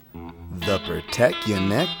The Protect Your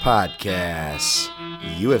Neck Podcast.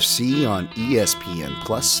 UFC on ESPN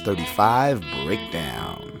Plus 35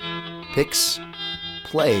 breakdown. Picks,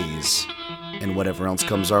 plays, and whatever else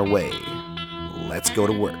comes our way. Let's go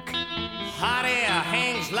to work. Hot air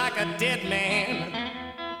hangs like a dead man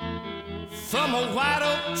from a white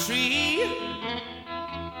oak tree.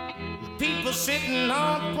 People sitting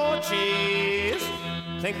on porches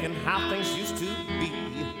thinking how things used to be.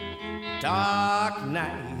 Dark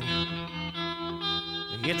night.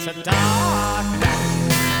 It's a dark night.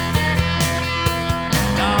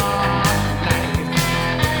 Dark night.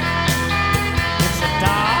 It's a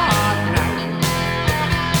dark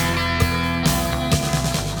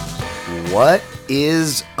night. What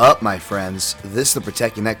is up, my friends? This is the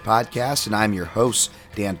Protect Your Neck Podcast, and I'm your host,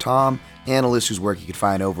 Dan Tom, analyst whose work you can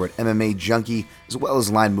find over at MMA Junkie, as well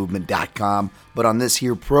as linemovement.com. But on this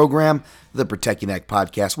here program, the Protect Your Neck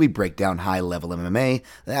Podcast, we break down high-level MMA.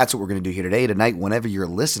 That's what we're going to do here today, tonight, whenever you're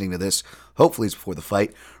listening to this. Hopefully it's before the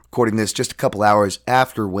fight. Recording this just a couple hours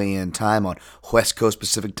after weigh-in time on West Coast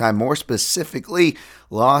Pacific time, more specifically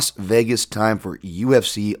Las Vegas time for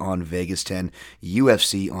UFC on Vegas 10,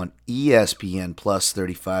 UFC on ESPN Plus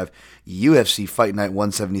 35, UFC Fight Night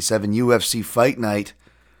 177, UFC Fight Night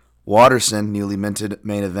Waterson, newly minted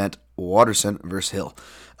main event, Waterson versus Hill.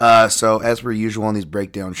 So as per usual on these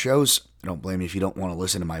breakdown shows, I don't blame you if you don't want to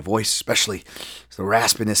listen to my voice, especially the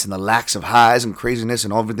raspiness and the lacks of highs and craziness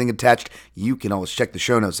and everything attached. You can always check the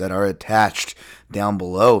show notes that are attached down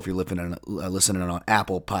below if you're listening on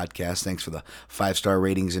Apple Podcasts. Thanks for the 5-star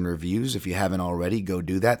ratings and reviews. If you haven't already, go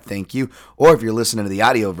do that. Thank you. Or if you're listening to the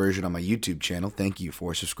audio version on my YouTube channel, thank you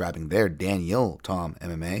for subscribing there. Daniel Tom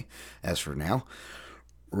MMA, as for now.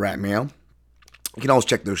 Rat Mail. You can always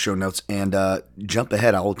check those show notes and jump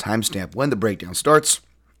ahead. I'll timestamp when the breakdown starts.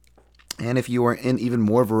 And if you are in even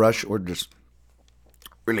more of a rush or just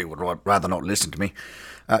really would rather not listen to me,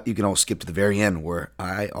 you can always skip to the very end where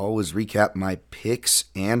I always recap my picks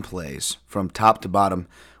and plays from top to bottom,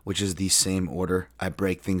 which is the same order I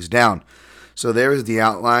break things down. So there is the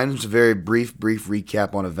outline. It's a very brief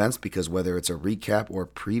recap on events because whether it's a recap or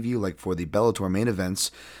preview like for the Bellator main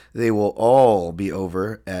events, they will all be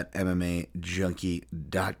over at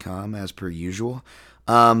MMAJunkie.com as per usual.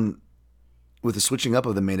 With the switching up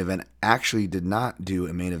of the main event, actually did not do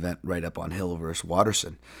a main event right up on Hill versus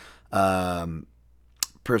Waterson. Per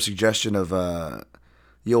suggestion of the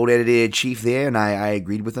old editor chief there, and I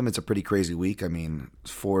agreed with him. It's a pretty crazy week. I mean,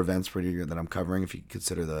 4 events pretty good that I'm covering if you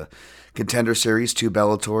consider the Contender Series, 2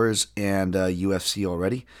 Bellators, and UFC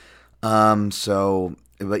already.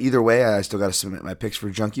 But either way, I still got to submit my picks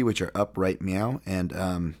for Junkie, which are up right meow.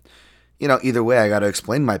 And, either way, I got to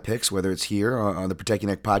explain my picks, whether it's here on the Protect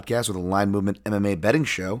Your Neck Podcast or the Line Movement MMA Betting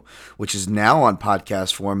Show, which is now on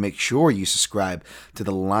podcast form. Make sure you subscribe to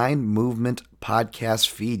the Line Movement Podcast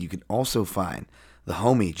feed. You can also find the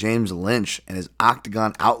homie James Lynch and his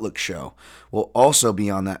Octagon Outlook show will also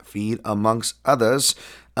be on that feed, amongst others.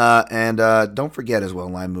 And don't forget as well,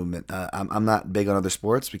 Line Movement. I'm not big on other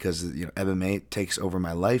sports because MMA takes over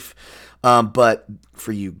my life. But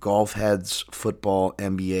for you golf heads, football,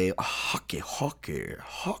 NBA, hockey,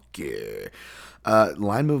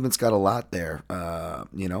 Line Movement's got a lot there.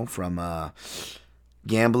 From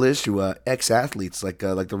gamblers to ex-athletes like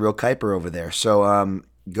the real Kuiper over there. So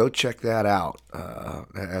go check that out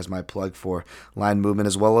as my plug for Line Movement,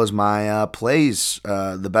 as well as my plays,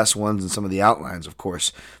 the best ones and some of the outlines, of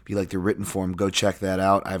course. If you like the written form, go check that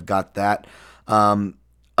out. I've got that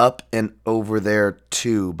up and over there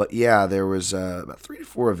too. But yeah, there was about 3 to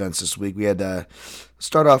 4 events this week. We had to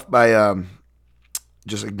start off by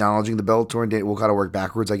just acknowledging the Bellator, and we'll kind of work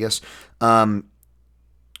backwards, I guess.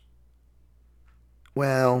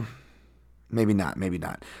 Well, maybe not.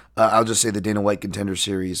 I'll just say the Dana White Contender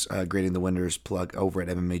Series, grading the winners, plug over at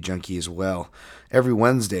MMA Junkie as well every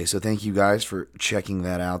Wednesday. So thank you guys for checking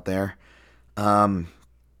that out there.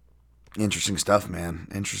 Interesting stuff, man.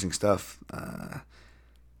 Interesting stuff. I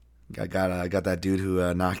got that dude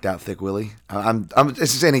who knocked out Thick Willie.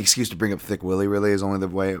 It's just any excuse to bring up Thick Willie. Really is only the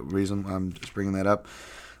reason I'm just bringing that up.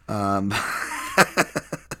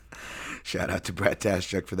 Shout out to Brad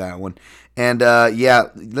Tashchuk for that one. And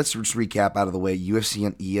let's just recap out of the way. UFC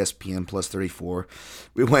on ESPN Plus 34.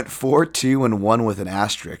 We went 4-2-1 with an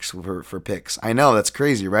asterisk for picks. I know, that's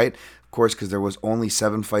crazy, right? Of course, because there was only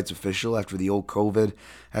 7 fights official after the old COVID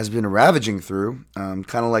has been ravaging through.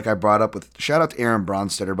 Kind of like I brought up with, shout out to Aaron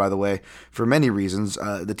Bronstetter, by the way, for many reasons.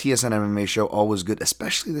 The TSN MMA show, always good,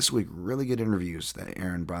 especially this week. Really good interviews that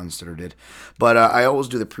Aaron Bronstetter did. But I always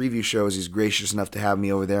do the preview shows. He's gracious enough to have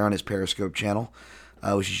me over there on his Periscope channel,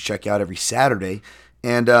 which you should check out every Saturday.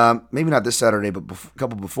 And maybe not this Saturday, but a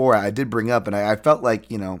couple before, I did bring up, and I felt like,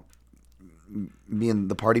 being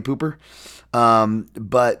the party pooper.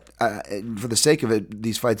 But for the sake of it,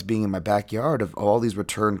 these fights being in my backyard, of all these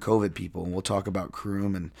return COVID people, and we'll talk about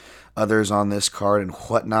Kroom and others on this card and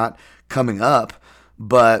whatnot coming up.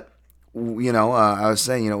 But I was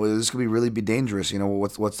saying, this could be dangerous.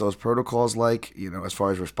 What's those protocols like? As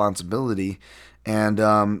far as responsibility, and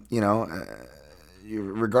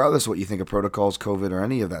regardless of what you think of protocols, COVID, or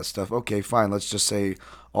any of that stuff. Okay, fine. Let's just say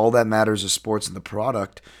all that matters is sports and the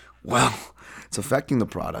product. Well, it's affecting the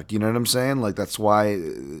product. You know what I'm saying? Like, that's why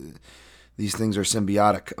these things are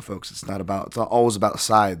symbiotic, folks. It's not always about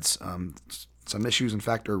sides. Some issues, in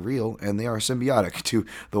fact, are real, and they are symbiotic to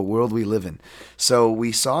the world we live in. So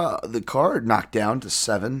we saw the card knocked down to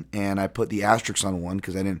 7, and I put the asterisk on 1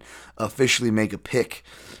 because I didn't officially make a pick.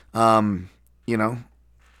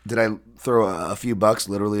 Did I throw a few bucks,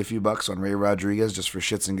 literally a few bucks, on Ray Rodriguez just for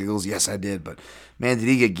shits and giggles? Yes, I did. But, man, did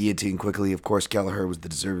he get guillotined quickly. Of course, Kelleher was the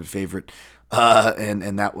deserved favorite,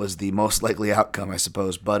 and that was the most likely outcome, I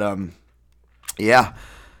suppose. But, yeah.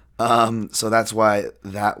 So that's why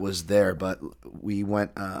that was there. But we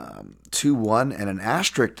went 2-1 and an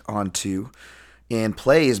asterisk on 2 in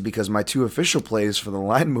plays because my 2 official plays for the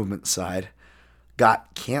line movement side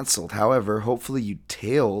got canceled. However, hopefully you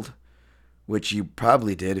tailed, which you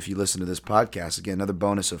probably did if you listen to this podcast. Again, another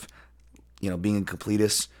bonus of, being a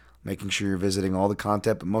completist, making sure you're visiting all the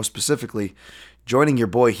content, but most specifically, joining your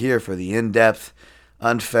boy here for the in-depth,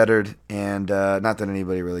 unfettered, and not that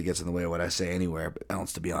anybody really gets in the way of what I say anywhere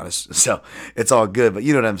else, to be honest. So it's all good, but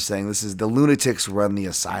you know what I'm saying. This is the lunatics run the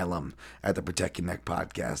asylum at the Protect Your Neck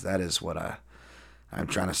podcast. That is what I'm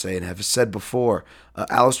trying to say and have said before.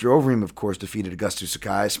 Alistair Overeem, of course, defeated Augusto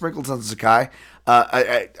Sakai. Sprinkled on Sakai.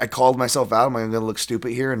 I called myself out. Am I going to look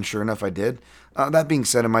stupid here? And sure enough, I did. That being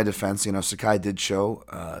said, in my defense, Sakai did show,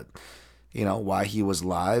 why he was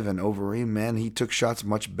live. And Overeem, man, he took shots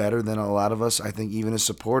much better than a lot of us, I think even his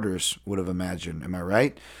supporters would have imagined. Am I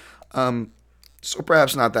right? So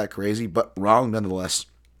perhaps not that crazy, but wrong nonetheless.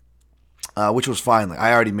 Which was fine. Like,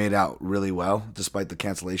 I already made out really well, despite the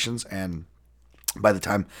cancellations. And by the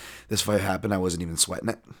time this fight happened, I wasn't even sweating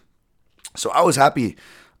it. So I was happy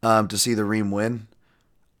to see the Reem win.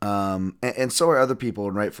 And so are other people,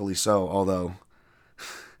 and rightfully so, although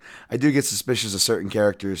I do get suspicious of certain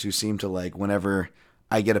characters who seem to, like, whenever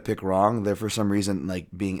I get a pick wrong, they're for some reason, like,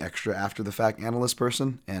 being extra after the fact analyst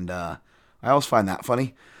person, and I always find that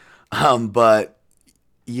funny. But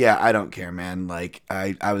yeah, I don't care, man. Like,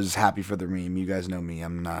 I was happy for the Reem. You guys know me.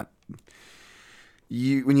 I'm not...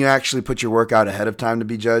 When you actually put your work out ahead of time to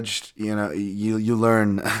be judged, you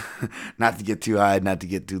learn not to get too high, not to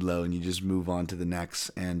get too low, and you just move on to the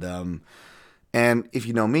next. And if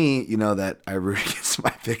you know me, you know that I root against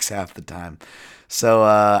my picks half the time. So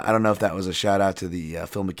I don't know if that was a shout out to the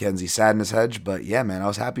Phil McKenzie sadness hedge, but yeah, man, I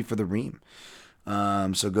was happy for the Reem.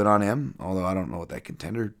 So good on him, although I don't know what that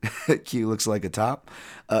contender Q looks like atop.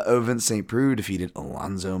 Ovin St. Preux defeated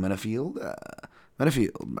Alonzo Menafield.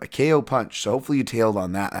 A KO punch. So hopefully you tailed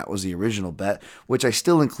on that. That was the original bet, which I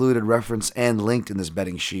still included, referenced, and linked in this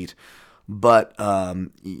betting sheet. But,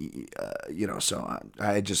 so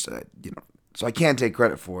I just, so I can't take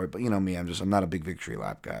credit for it. But me, I'm not a big victory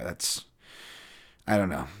lap guy. I don't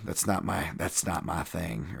know. That's not my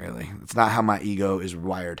thing, really. It's not how my ego is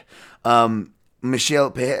wired.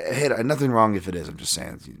 Michelle Pereira, nothing wrong if it is. I'm just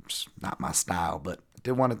saying it's not my style. But I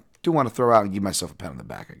do want to throw out and give myself a pat on the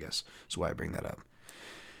back, I guess. That's why I bring that up.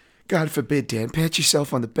 God forbid, Dan, pat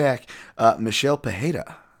yourself on the back. Michelle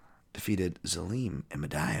Pereira defeated Zalim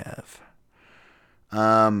Imadaev.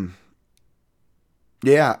 I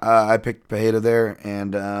picked Pereira there,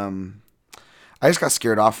 and I just got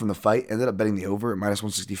scared off from the fight. Ended up betting the over at minus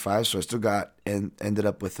 165, so I still ended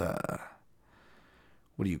up with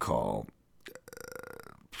what do you call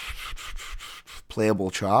playable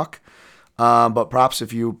chalk. But props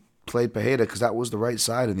if you played Pereira, because that was the right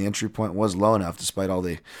side and the entry point was low enough despite all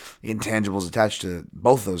the intangibles attached to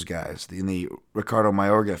both those guys. In the Ricardo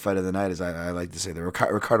Mayorga fight of the night, as I like to say, the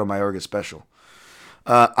Ricardo Mayorga special.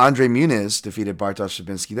 Andre Muniz defeated Bartosz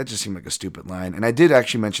Szabinski. That just seemed like a stupid line. And I did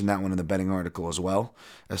actually mention that one in the betting article as well,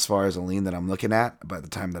 as far as a lean that I'm looking at. By the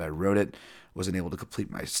time that I wrote it, wasn't able to complete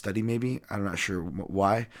my study maybe. I'm not sure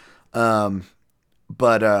why.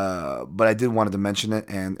 But I did wanted to mention it,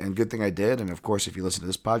 and good thing I did. And of course, if you listen to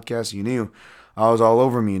this podcast, you knew I was all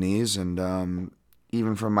over Muniz, and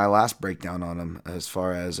even from my last breakdown on him, as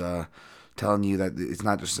far as telling you that it's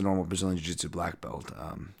not just a normal Brazilian Jiu-Jitsu black belt.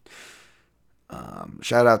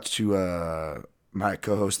 Shout out to my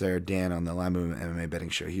co-host there, Dan, on the Line Movement MMA betting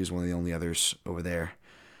show. He was one of the only others over there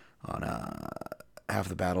on half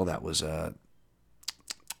the battle. That was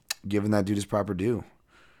giving that dude his proper due.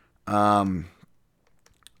 But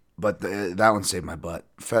that one saved my butt.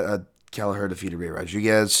 Kelleher defeated Ray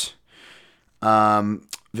Rodriguez.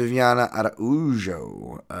 Viviana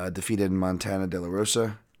Araujo defeated Montana De La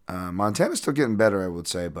Rosa. Montana's still getting better, I would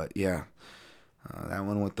say, but yeah, that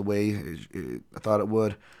one went the way I thought it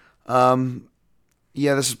would.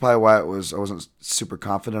 Yeah, this is probably why I wasn't super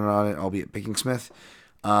confident on it, albeit picking Smith.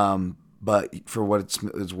 But for what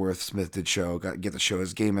it's worth, Smith did get to show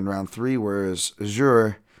his game in round 3, whereas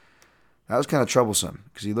Azure, that was kind of troublesome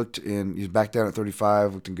because he's back down at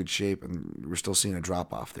 35, looked in good shape, and we're still seeing a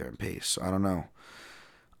drop off there in pace. So I don't know.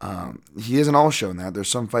 He isn't all shown that. There's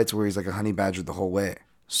some fights where he's like a honey badger the whole way.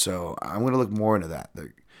 So I'm going to look more into that.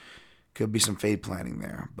 There could be some fade planning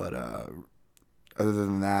there. But other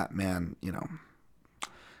than that, man,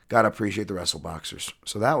 got to appreciate the wrestle boxers.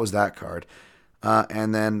 So that was that card.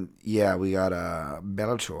 And then, yeah, we got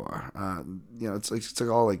Bellator. It's like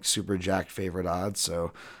all like super jacked favorite odds.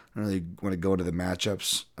 So I don't really want to go into the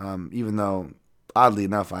matchups. Even though, oddly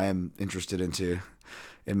enough, I am interested in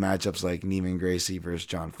matchups like Neiman Gracie versus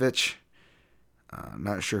John Fitch.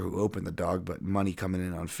 Not sure who opened the dog, but money coming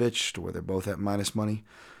in on Fitch to where they're both at minus money.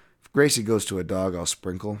 If Gracie goes to a dog, I'll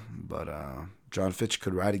sprinkle. But John Fitch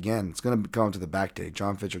could ride again. It's going to come to the back day.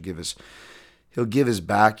 John Fitch will give his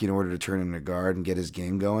back in order to turn into guard and get his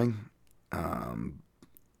game going. So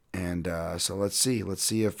let's see. Let's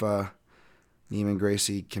see if Neiman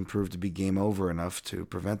Gracie can prove to be game over enough to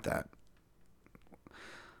prevent that.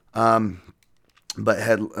 But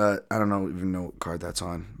I don't even know what card that's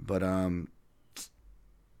on. But let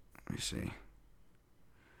me see.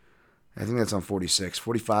 I think that's on 46.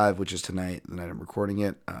 45, which is tonight, the night I'm recording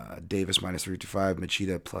it. Davis minus 325,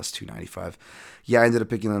 Machida plus 295. Yeah, I ended up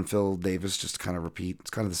picking on Phil Davis just to kind of repeat. It's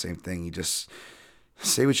kind of the same thing. You just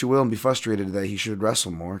say what you will and be frustrated that he should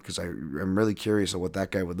wrestle more because I'm really curious of what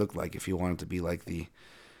that guy would look like if he wanted to be like the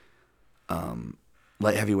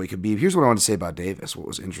light heavyweight Khabib. Here's what I want to say about Davis. What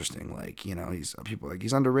was interesting,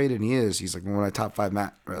 he's underrated, and he is. He's like one of my top 5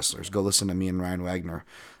 mat wrestlers. Go listen to me and Ryan Wagner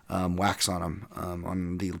wax on him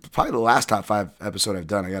on probably the last top 5 episode I've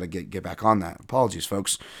done. I got to get back on that. Apologies,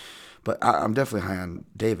 folks, but I'm definitely high on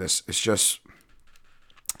Davis. It's just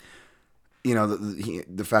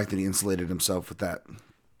the fact that he insulated himself with that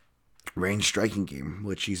range striking game,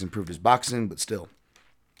 which he's improved his boxing, but still.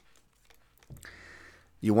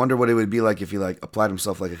 You wonder what it would be like if he applied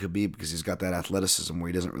himself like a Khabib because he's got that athleticism where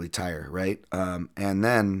he doesn't really tire, right? And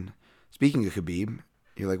then, speaking of Khabib,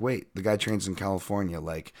 you're like, wait, the guy trains in California.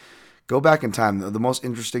 Go back in time. The most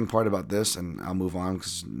interesting part about this, and I'll move on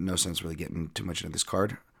because no sense really getting too much into this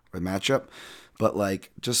card or matchup, but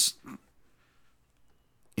just,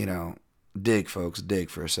 dig, folks,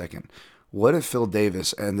 dig for a second. What if Phil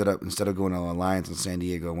Davis ended up, instead of going to Alliance in San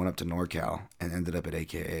Diego, went up to NorCal and ended up at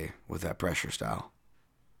AKA with that pressure style?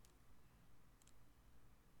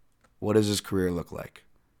 What does his career look like?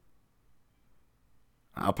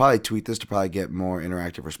 I'll probably tweet this to probably get more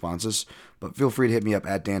interactive responses, but feel free to hit me up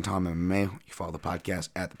at DanTomMMA. You follow the podcast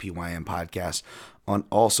at the PYM Podcast on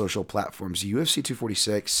all social platforms. UFC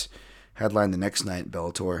 246 headline the next night,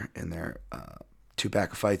 Bellator, in their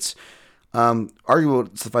 2-pack of fights. Arguably,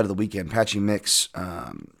 it's the fight of the weekend. Patchy Mix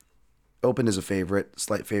opened as a favorite,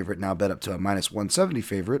 slight favorite, now bet up to a minus 170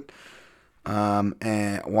 favorite.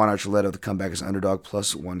 And Juan Archuleta, the comeback is underdog,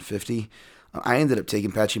 plus 150. I ended up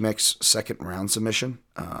taking Patchy Mix second round submission.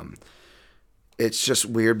 It's just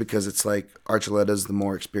weird because it's like Archuleta's the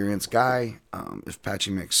more experienced guy. If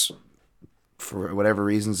Patchy Mix, for whatever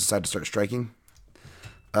reasons, decide to start striking,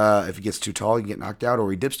 if he gets too tall, he can get knocked out,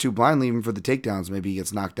 or he dips too blindly even for the takedowns, maybe he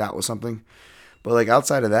gets knocked out with something. But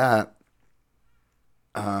outside of that,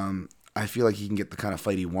 I feel like he can get the kind of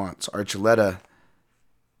fight he wants. Archuleta,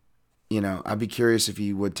 I'd be curious if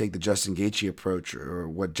he would take the Justin Gaethje approach or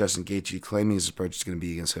what Justin Gaethje claiming his approach is going to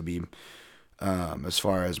be against Khabib as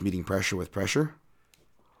far as meeting pressure with pressure.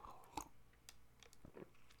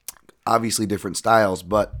 Obviously different styles,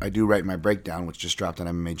 but I do write my breakdown, which just dropped on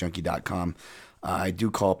MMAJunkie.com. I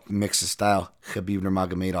do call Mix's style Khabib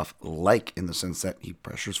Nurmagomedov like in the sense that he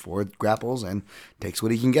pressures forward, grapples, and takes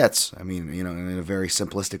what he can get. I mean, in a very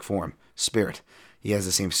simplistic form. Spirit. He has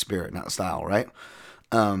the same spirit, not style, right?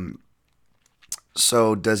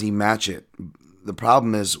 So does he match it? The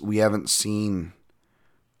problem is we haven't seen,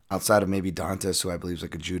 outside of maybe Dantas, who I believe is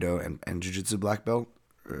like a judo and jiu-jitsu black belt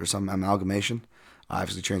or some amalgamation.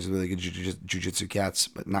 Obviously trains with really good jiu-jitsu cats,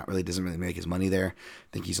 but doesn't really make his money there. I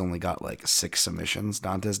think he's only got 6 submissions,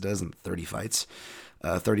 Dantas does, in 30 fights,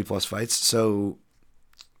 30 plus fights. So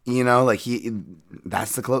Like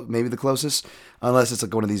that's maybe the closest, unless it's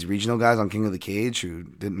like one of these regional guys on King of the Cage who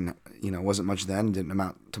didn't, wasn't much then, didn't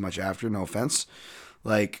amount to much after. No offense,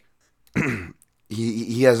 like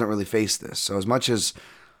he hasn't really faced this. So as much as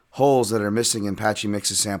holes that are missing in Patchy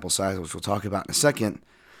Mix's sample size, which we'll talk about in a second,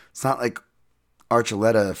 it's not like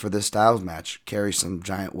Archuleta for this styles match carries some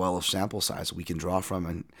giant well of sample size we can draw from,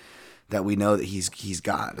 and that we know that he's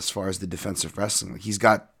got as far as the defensive wrestling. He's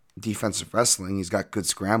got defensive wrestling, he's got good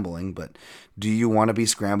scrambling, but do you want to be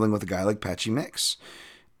scrambling with a guy like Patchy Mix?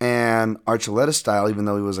 And Archuleta's style, even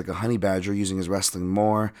though he was like a honey badger, using his wrestling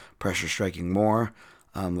more, pressure striking more,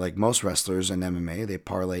 like most wrestlers in MMA, they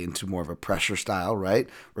parlay into more of a pressure style, right?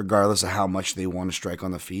 Regardless of how much they want to strike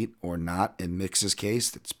on the feet or not. In Mix's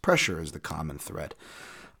case, it's pressure is the common thread.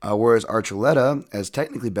 Whereas Archuleta, as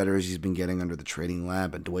technically better as he's been getting under the training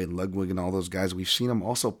lab and Dwayne Ludwig and all those guys, we've seen him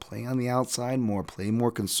also play on the outside more, play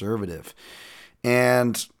more conservative.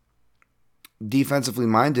 And defensively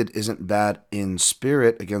minded isn't bad in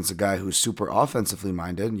spirit against a guy who's super offensively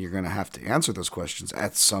minded, and you're going to have to answer those questions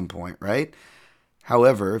at some point, right?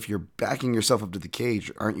 However, if you're backing yourself up to the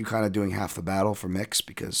cage, aren't you kind of doing half the battle for Mix?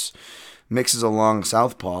 Because Mix is a long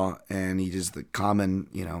southpaw, and he does the common,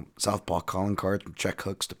 southpaw calling cards from check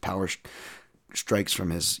hooks to power strikes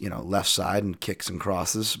from his, left side and kicks and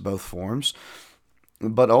crosses, both forms.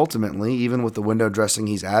 But ultimately, even with the window dressing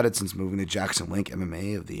he's added since moving to Jackson Link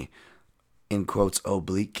MMA of the, in quotes,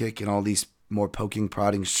 oblique kick and all these more poking,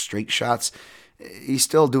 prodding straight shots, he's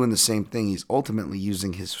still doing the same thing. He's ultimately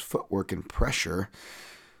using his footwork and pressure,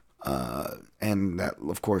 and that,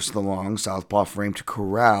 of course, the long southpaw frame to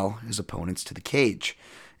corral his opponents to the cage.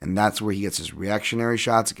 And that's where he gets his reactionary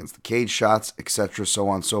shots against the cage shots, etc., so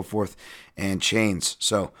on and so forth, and chains.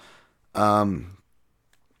 So, is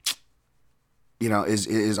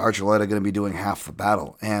Archuleta going to be doing half the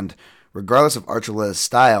battle? And regardless of Archuleta's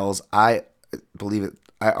styles, I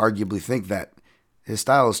arguably think that his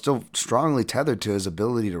style is still strongly tethered to his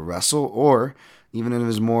ability to wrestle, or even in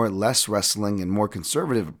his less wrestling and more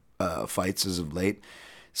conservative fights as of late,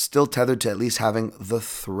 still tethered to at least having the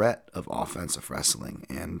threat of offensive wrestling.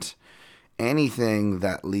 And anything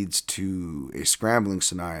that leads to a scrambling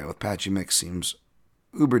scenario with Patchy Mix seems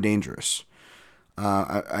uber dangerous.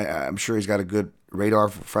 I'm sure he's got a good radar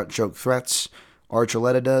for front choke threats.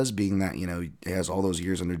 Archuleta does, being that, he has all those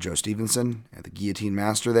years under Joe Stevenson, the guillotine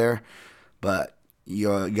master there. But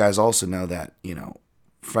you guys also know that,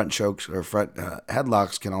 front chokes or front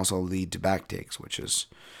headlocks can also lead to back takes, which is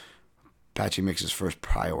Patchy Mix's first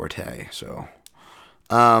priority. So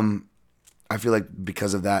I feel like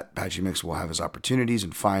because of that, Patchy Mix will have his opportunities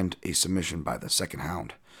and find a submission by the second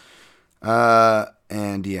round.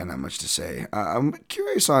 And yeah, not much to say. I'm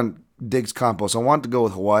curious on Diggs Campos. I wanted to go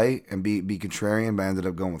with Hawaii and be contrarian, but I ended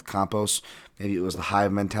up going with Campos. Maybe it was the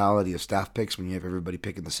hive mentality of staff picks when you have everybody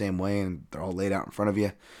picking the same way and they're all laid out in front of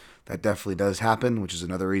you. That definitely does happen, which is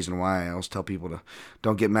another reason why I always tell people to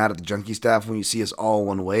don't get mad at the junkie staff when you see us all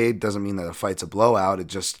one way. It doesn't mean that a fight's a blowout. It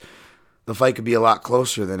just, the fight could be a lot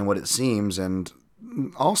closer than what it seems. And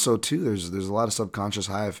also, too, there's a lot of subconscious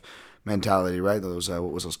hive mentality, right? Those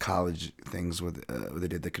what was those college things where they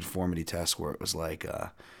did the conformity test, where it was like,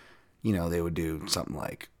 they would do something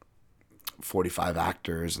like 45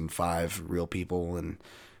 actors and 5 real people, and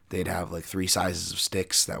they'd have like 3 sizes of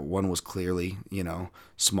sticks. That one was clearly,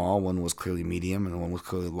 small, one was clearly medium, and one was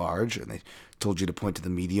clearly large. And they told you to point to the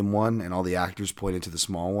medium one, and all the actors pointed to the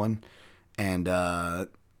small one. And I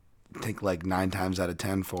think like 9 times out of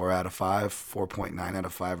 10, 4 out of 5, 4.9 out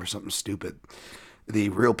of 5 or something stupid, the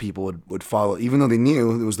real people would follow, even though they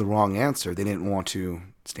knew it was the wrong answer. They didn't want to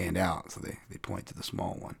stand out, so they point to the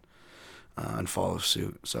small one and follow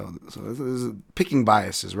suit. So this is picking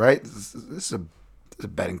biases, right? This is a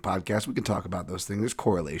betting podcast. We can talk about those things. There's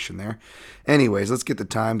correlation there. Anyways, let's get the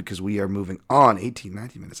time because we are moving on. 18,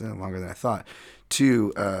 19 minutes, longer than I thought,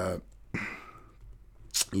 to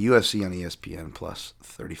UFC on ESPN plus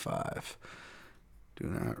 35. Do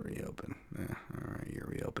not reopen. All right, you're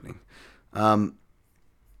reopening.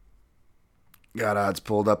 Got odds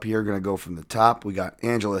pulled up here. Going to go from the top. We got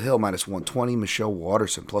Angela Hill minus 120, Michelle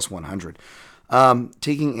Waterson plus 100.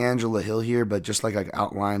 Taking Angela Hill here, but just like I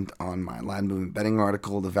outlined on my line movement betting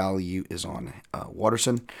article, the value is on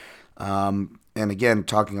Waterson. And again,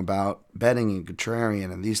 talking about betting and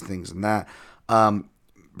contrarian and these things and that,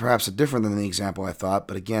 perhaps different than the example I thought,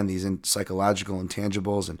 but again, these psychological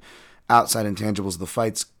intangibles and outside intangibles of the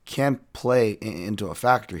fights can play into a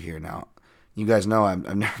factor here. Now, you guys know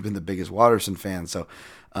I've never been the biggest Waterson fan, so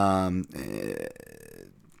and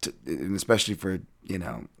especially for,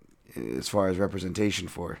 as far as representation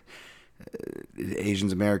for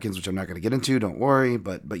Asians, Americans, which I'm not going to get into. Don't worry,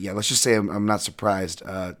 but yeah, let's just say I'm not surprised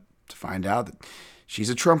to find out that she's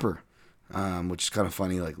a Trumper, which is kind of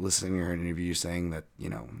funny. Like listening to her interview saying that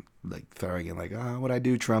like throwing in like, what I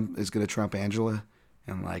do, Trump is going to Trump Angela,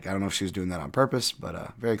 and like I don't know if she was doing that on purpose,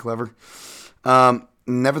 but very clever.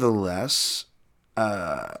 Nevertheless,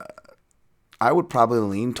 I would probably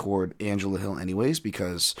lean toward Angela Hill anyways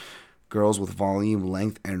because girls with volume,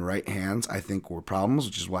 length, and right hands I think were problems,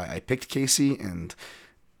 which is why I picked Casey. And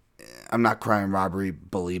I'm not crying robbery,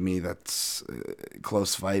 believe me, that's a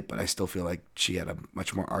close fight, but I still feel like she had a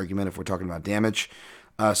much more argument if we're talking about damage.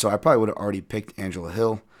 So I probably would have already picked Angela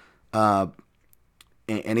Hill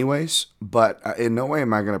anyways, but in no way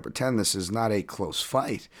am I going to pretend this is not a close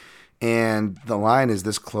fight. And the line is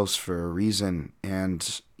this close for a reason.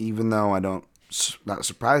 And even though not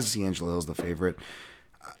surprised to see Angela Hill's the favorite,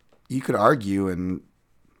 you could argue, and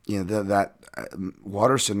that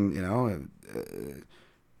Waterson,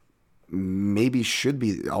 maybe should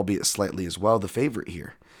be, albeit slightly as well, the favorite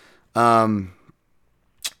here.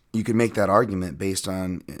 You could make that argument based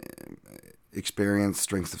on experience,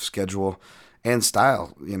 strength of schedule, and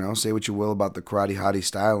style. Say what you will about the karate hottie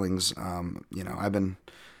stylings. I've been.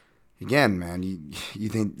 Again, man, you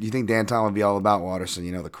think Dan Tom would be all about Waterson?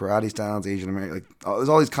 The karate styles, Asian American, like there's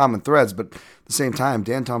all these common threads, but at the same time,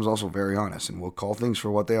 Dan Tom's also very honest and will call things for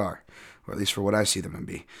what they are, or at least for what I see them to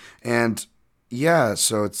be. And yeah,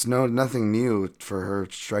 so it's nothing new for her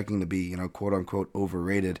striking to be quote unquote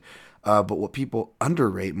overrated. But what people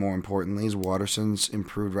underrate, more importantly, is Waterson's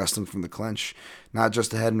improved wrestling from the clinch. Not just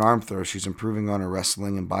the head and arm throw, she's improving on her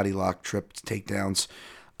wrestling and body lock, trip, takedowns.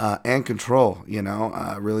 And control,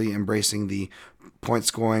 really embracing the point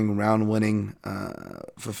scoring, round winning,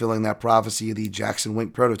 fulfilling that prophecy of the Jackson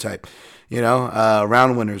Wink prototype,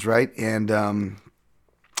 round winners, right? And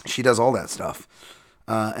she does all that stuff.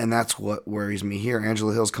 And that's what worries me here.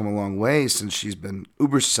 Angela Hill's come a long way since she's been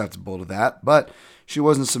uber susceptible to that, but she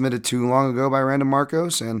wasn't submitted too long ago by Randa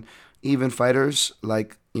Marcos, and even fighters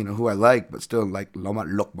like, who I like, but still like Loma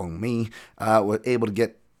Lokbong me, were able to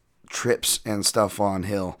get trips and stuff on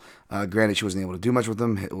Hill. Granted, she wasn't able to do much with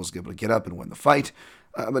them. Hill was able to get up and win the fight.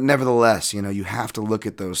 But nevertheless, you have to look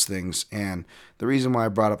at those things. And the reason why I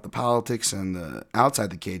brought up the politics and the outside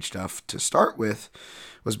the cage stuff to start with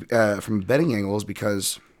was from betting angles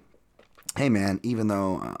because, hey man, even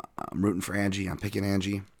though I'm rooting for Angie, I'm picking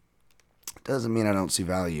Angie, doesn't mean I don't see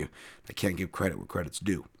value. I can't give credit where credit's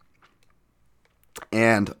due.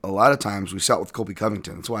 And a lot of times we saw it with Colby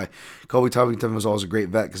Covington. That's why Colby Covington was always a great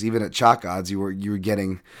vet, because even at chalk odds, you were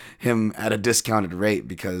getting him at a discounted rate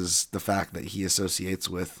because the fact that he associates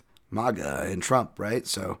with MAGA and Trump, right?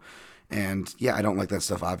 So, and yeah, I don't like that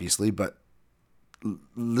stuff, obviously, but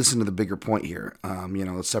listen to the bigger point here.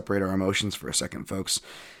 Let's separate our emotions for a second, folks,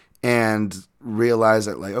 and realize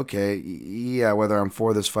that, like, okay, yeah, whether I'm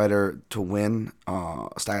for this fighter to win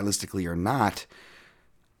stylistically or not,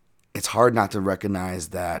 it's hard not to recognize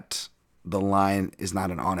that the line is not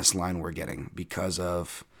an honest line we're getting because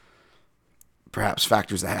of perhaps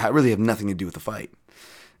factors that really have nothing to do with the fight.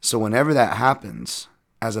 So whenever that happens,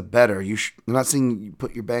 as a bettor, I'm not saying you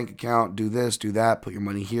put your bank account, do this, do that, put your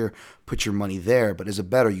money here, put your money there, but as a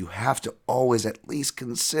bettor, you have to always at least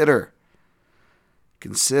consider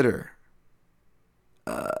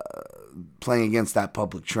playing against that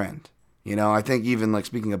public trend. I think even like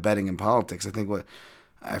speaking of betting in politics, I think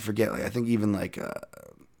even like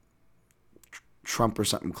Trump or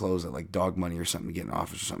something closed at like dog money or something to get in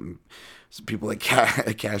office or something. So people like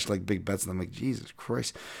cash like big bets, and I'm like, Jesus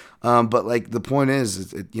Christ. But like the point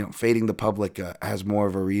is fading the public has more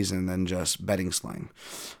of a reason than just betting slang.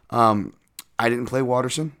 I didn't play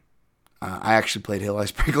Waterson. I actually played Hill. I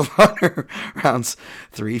sprinkled on her rounds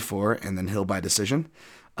 3, 4, and then Hill by decision.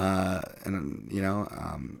 But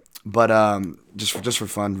just for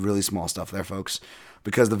fun, really small stuff there, folks.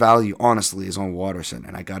 Because the value, honestly, is on Waterson,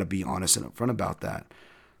 and I got to be honest and upfront about that.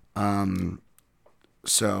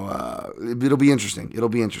 So it'll be interesting.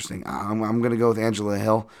 I'm going to go with Angela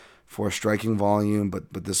Hill for striking volume,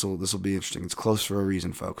 but this will be interesting. It's close for a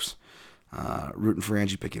reason, folks. Rooting for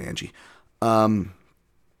Angie, picking Angie.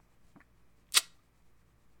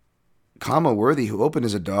 Kama Worthy, who opened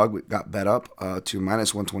as a dog, got bet up to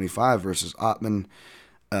minus 125 versus Otman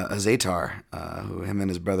Azatar, who him and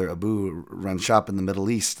his brother Abu run shop in the Middle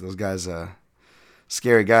East. Those guys,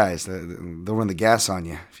 scary guys. They'll run the gas on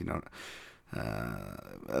you if you don't.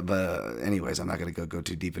 But anyways, I'm not going to go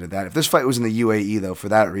too deep into that. If this fight was in the UAE, though, for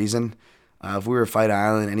that reason, if we were Fight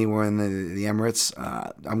Island, anywhere in the Emirates,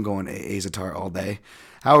 I'm going Azatar all day.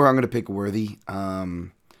 However, I'm going to pick Worthy.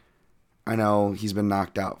 I know he's been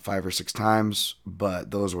knocked out 5 or 6 times,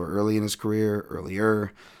 but those were early in his career,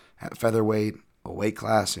 earlier, at featherweight, a weight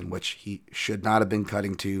class in which he should not have been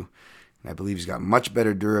cutting to. And I believe he's got much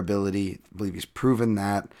better durability. I believe he's proven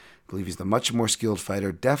that. I believe he's the much more skilled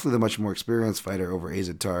fighter, definitely the much more experienced fighter over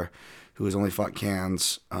Azatar, who has only fought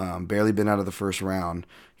cans, barely been out of the first round.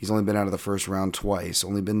 He's only been out of the first round twice,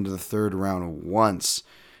 only been to the third round once,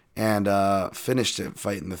 and finished a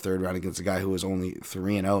fight in the third round against a guy who was only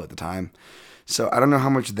 3-0 at the time. So I don't know how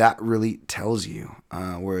much that really tells you.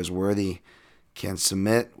 Whereas Worthy can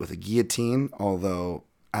submit with a guillotine, although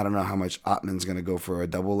I don't know how much Ottman's going to go for a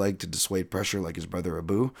double leg to dissuade pressure like his brother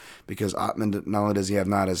Abu, because Ottman, not only does he have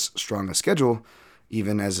not as strong a schedule,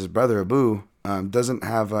 even as his brother Abu, doesn't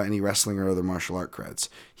have any wrestling or other martial art creds.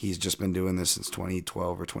 He's just been doing this since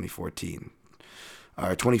 2012 or 2014.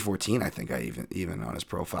 Or 2014, I think, even on his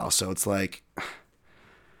profile. So it's like,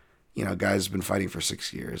 guy's been fighting for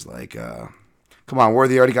 6 years. Like, come on,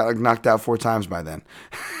 Worthy already got knocked out 4 times by then.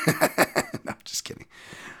 No, just kidding.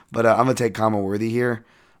 But I'm going to take Kama Worthy here.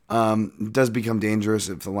 It does become dangerous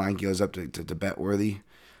if the line goes up to bet Worthy.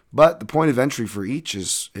 But the point of entry for each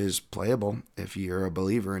is playable if you're a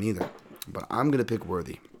believer in either. But I'm going to pick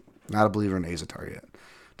Worthy. Not a believer in Azatar yet,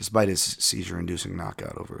 despite his seizure-inducing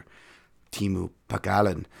knockout over Timu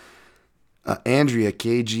Pakalan. Andrea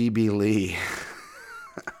KGB Lee.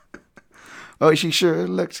 Oh, she sure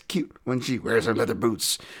looks cute when she wears her leather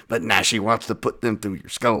boots, but now she wants to put them through your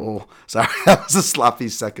skull. Sorry, that was a sloppy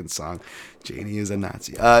second song. Janie is a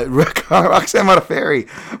Nazi. Roxanne Modafferi,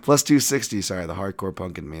 plus 260. Sorry, the hardcore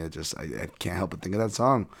punk in me. I can't help but think of that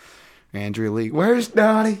song. Andrea Lee, where's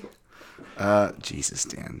Donnie? Jesus,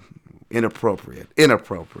 Dan. Inappropriate.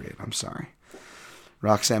 I'm sorry.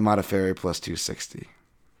 Roxanne Modafferi, plus 260.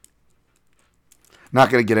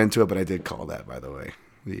 Not going to get into it, but I did call that, by the way.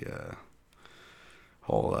 The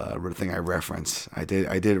whole thing I referenced. I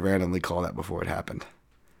did randomly call that before it happened.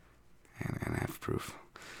 And I have proof,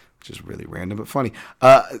 which is really random but funny.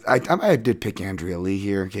 I did pick Andrea Lee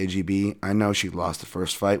here, KGB. I know she lost the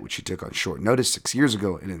first fight, which she took on short notice 6 years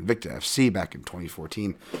ago in Invicta FC back in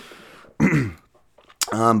 2014.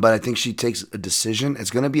 But I think she takes a decision.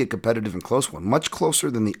 It's going to be a competitive and close one, much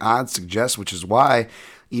closer than the odds suggest, which is why,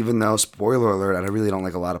 even though, spoiler alert, I really don't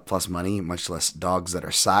like a lot of plus money, much less dogs that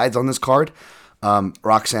are sides on this card.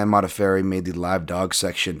 Roxanne Modafferi made the live dog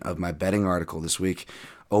section of my betting article this week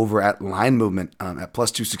over at Line Movement at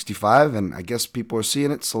plus 265, and I guess people are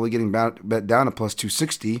seeing it slowly getting bet down to plus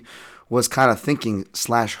 260. Was kind of thinking /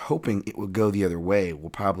 hoping it would go the other way. Will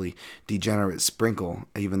probably degenerate sprinkle,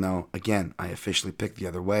 even though, again, I officially picked the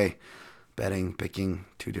other way. Picking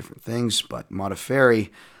two different things, but Modafferi,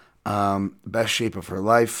 best shape of her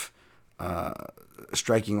life,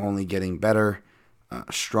 striking only getting better,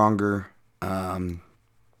 stronger. And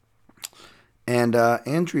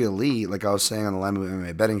Andrea Lee, like I was saying on the Line Movement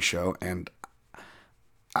MMA betting show, and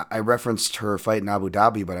I referenced her fight in Abu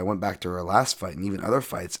Dhabi, but I went back to her last fight and even other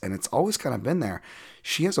fights, and it's always kind of been there.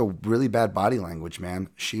 She has a really bad body language, man.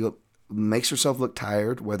 She makes herself look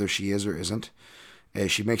tired, whether she is or isn't.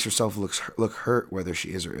 She makes herself look hurt, whether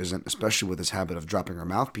she is or isn't, especially with this habit of dropping her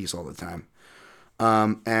mouthpiece all the time.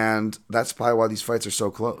 And that's probably why these fights are so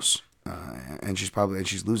close. And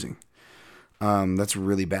she's losing. That's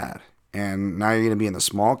really bad. And now you're going to be in the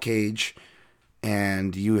small cage,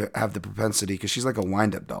 and you have the propensity, because she's like a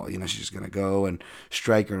wind-up doll. She's just going to go and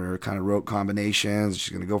strike her kind of rote combinations. She's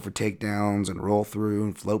going to go for takedowns and roll through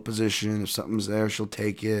and float position. If something's there, she'll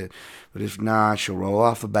take it. But if not, she'll roll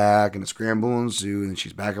off the back, and a scramble will ensue, and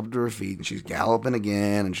she's back up to her feet, and she's galloping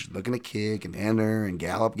again, and she's looking to kick and enter and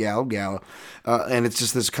gallop. And it's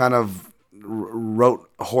just this kind of rote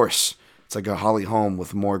horse. It's like a Holly Holm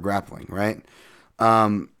with more grappling, right?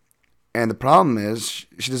 And the problem is,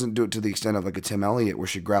 she doesn't do it to the extent of like a Tim Elliott, where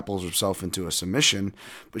she grapples herself into a submission,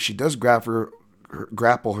 but she does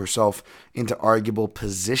grapple herself into arguable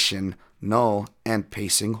position, null, and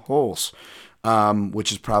pacing holes,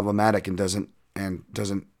 which is problematic and doesn't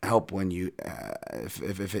help when you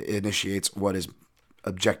if it initiates what is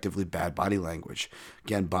objectively bad body language.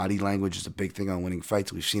 Again, body language is a big thing on winning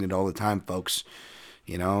fights. We've seen it all the time, folks.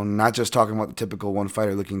 Not just talking about the typical one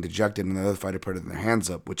fighter looking dejected and the other fighter putting their hands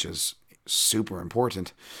up, which is super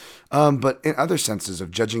important, but in other senses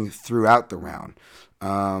of judging throughout the round.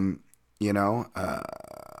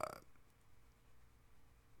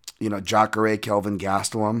 Jacare Kelvin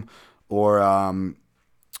Gastelum or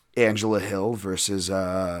Angela Hill versus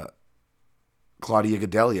Claudia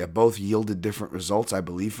Gadelha. Both yielded different results, I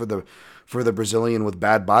believe, for the Brazilian with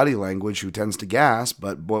bad body language who tends to gas.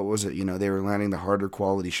 But what was it? They were landing the harder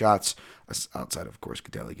quality shots, outside of course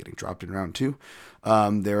Gadelha getting dropped in round 2.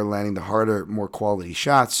 They were landing the harder, more quality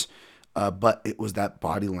shots. But it was that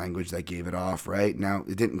body language that gave it off, right? Now,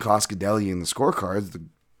 it didn't cost Gadelha in the scorecards. The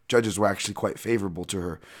judges were actually quite favorable to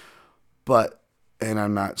her. And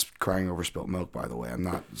I'm not crying over spilt milk, by the way. I'm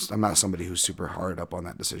not somebody who's super hard up on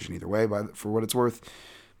that decision either way, for what it's worth.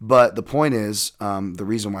 But the point is, the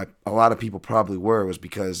reason why a lot of people probably was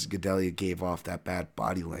because Gadelha gave off that bad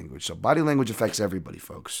body language. So body language affects everybody,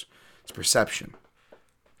 folks. It's perception.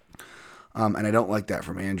 And I don't like that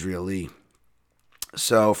from Andrea Lee.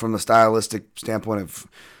 So from the stylistic standpoint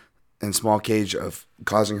in small cage of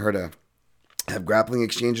causing her to have grappling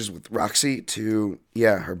exchanges with Roxy to,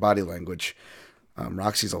 her body language.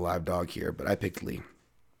 Roxy's a live dog here, but I picked Lee.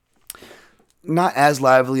 Not as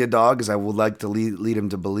lively a dog as I would like to lead him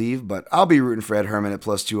to believe, but I'll be rooting for Ed Herman at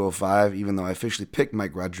plus 205, even though I officially picked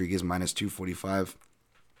Mike Rodriguez minus 245.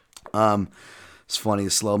 It's funny,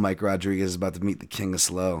 slow Mike Rodriguez is about to meet the king of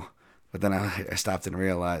slow. But then I stopped and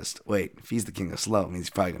realized, wait, if he's the king of slow, it means he's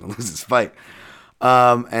probably going to lose his fight.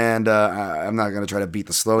 I'm not going to try to beat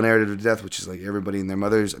the slow narrative to death, which is like everybody and their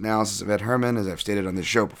mother's analysis of Ed Herman, as I've stated on this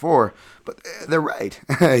show before. But they're right.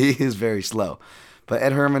 He is very slow. But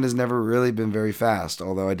Ed Herman has never really been very fast,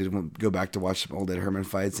 although I did go back to watch some old Ed Herman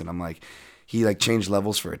fights, and I'm like, he changed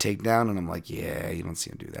levels for a takedown, and I'm like, yeah, you don't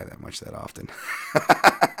see him do that much that often.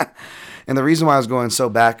 And the reason why I was going so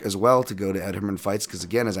back as well to go to Ed Herman fights, because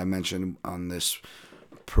again, as I mentioned on this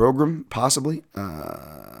program, possibly,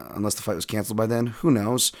 unless the fight was canceled by then, who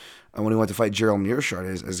knows, when he went to fight Gerald Mearshart,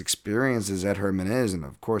 as experienced as Ed Herman is, and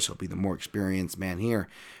of course he'll be the more experienced man here,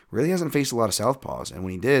 really hasn't faced a lot of southpaws, and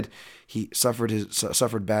when he did, he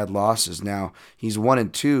suffered bad losses. Now, he's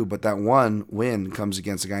 1-2, but that one win comes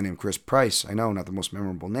against a guy named Chris Price. I know, not the most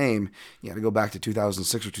memorable name. You had to go back to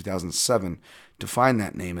 2006 or 2007 to find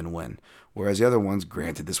that name and win. Whereas the other ones,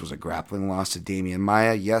 granted, this was a grappling loss to Damian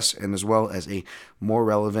Maia, yes, and as well as a more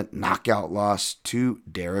relevant knockout loss to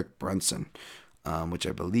Derek Brunson, which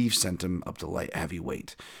I believe sent him up to light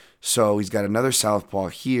heavyweight. So he's got another southpaw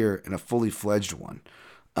here and a fully fledged one.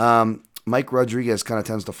 Mike Rodriguez kind of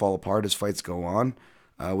tends to fall apart as fights go on,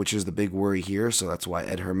 which is the big worry here. So that's why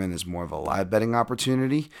Ed Herman is more of a live betting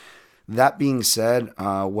opportunity. That being said,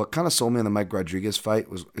 what kind of sold me on the Mike Rodriguez fight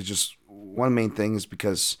is just one main thing is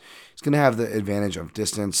because he's going to have the advantage of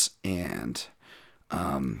distance, and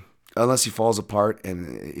unless he falls apart and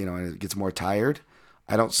and it gets more tired,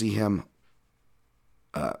 I don't see him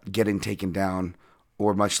getting taken down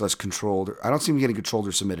or much less controlled. I don't see him getting controlled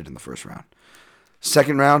or submitted in the first round.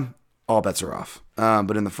 Second round, all bets are off.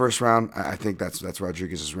 But in the first round, I think that's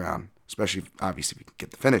Rodriguez's round, especially obviously if he can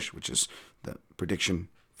get the finish, which is the prediction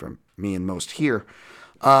from me and most here.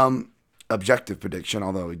 Objective prediction,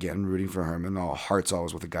 although again, rooting for Herman. All hearts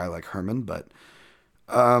always with a guy like Herman, but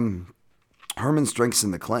Herman's strength's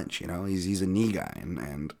in the clinch. He's a knee guy,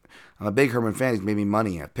 and I'm a big Herman fan. He's made me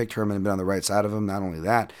money. I picked Herman and been on the right side of him. Not only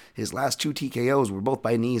that, his last 2 TKOs were both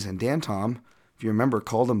by knees, and Dan Tom, if you remember,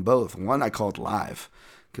 called them both. One I called live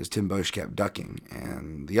because Tim Boesch kept ducking,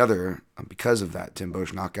 and the other, because of that Tim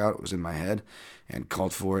Boesch knockout, it was in my head and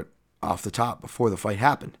called for it off the top before the fight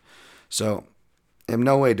happened. So in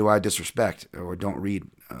no way do I disrespect or don't read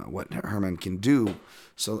what Herman can do.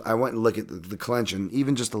 So I went and looked at the clinch, and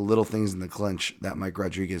even just the little things in the clinch that Mike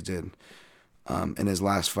Rodriguez did in his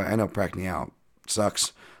last fight. I know Prachniout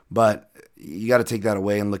sucks, but you got to take that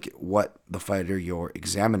away and look at what the fighter you're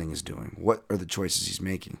examining is doing. What are the choices he's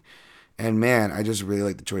making? And man, I just really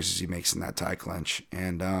like the choices he makes in that tie clinch.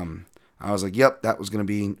 And I was like, yep, that was going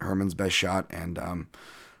to be Herman's best shot. And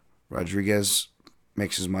Rodriguez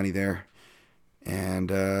makes his money there. And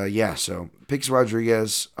so picks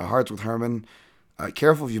Rodriguez, hearts with Herman.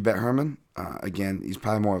 Careful if you bet Herman. Again, he's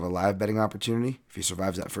probably more of a live betting opportunity if he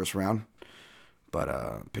survives that first round.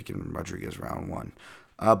 But picking Rodriguez round 1.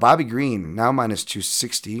 Bobby Green, now minus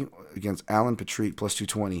 260 against Alan Patrick plus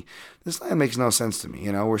 220. This line makes no sense to me.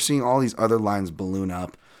 We're seeing all these other lines balloon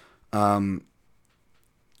up.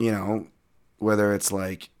 Whether it's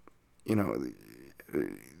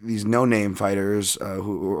these no-name fighters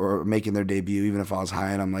who are making their debut, even if I was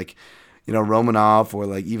high, and I'm like, Romanov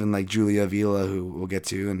or even Julia Avila, who we'll get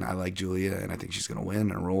to, and I like Julia, and I think she's going to win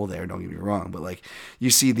and roll there, don't get me wrong, but you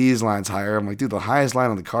see these lines higher, I'm like, dude, the highest line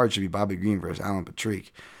on the card should be Bobby Green versus Alan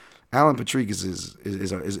Patrick. Alan Patrick is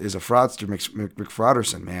a fraudster,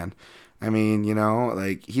 McFrauderson, man. I mean,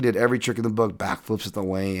 he did every trick in the book, backflips at the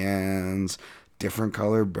weigh-ins, different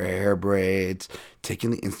color hair braids,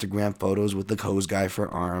 taking the Instagram photos with the hose guy for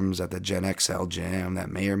arms at the Gen XL gym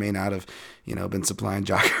that may or may not have, been supplying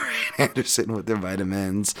Jacare and Anderson with their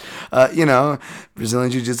vitamins.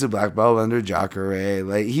 Brazilian Jiu-Jitsu black belt under Jacare.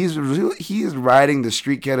 Like he is riding the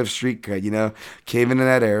street cred of street cred. Came into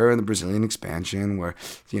that era in the Brazilian expansion where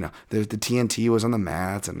the TNT was on the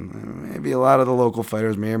mats, and maybe a lot of the local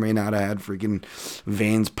fighters may or may not have had freaking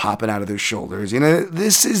veins popping out of their shoulders.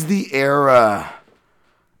 This is the era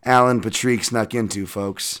Alan Patrick snuck into,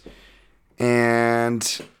 folks.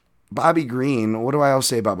 And Bobby Green, what do I else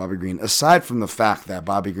say about Bobby Green? Aside from the fact that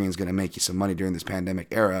Bobby Green's going to make you some money during this pandemic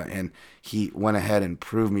era, and he went ahead and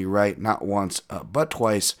proved me right not once, but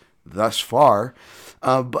twice thus far.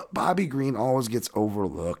 But Bobby Green always gets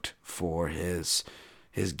overlooked for his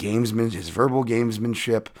verbal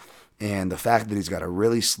gamesmanship, and the fact that he's got a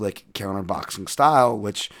really slick counterboxing style,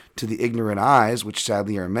 which to the ignorant eyes, which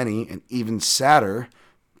sadly are many, and even sadder,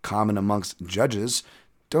 common amongst judges,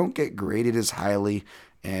 don't get graded as highly.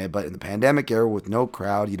 But in the pandemic era with no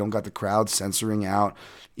crowd, you don't got the crowd censoring out,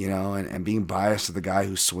 and being biased to the guy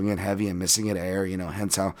who's swinging heavy and missing at air,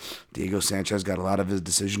 hence how Diego Sanchez got a lot of his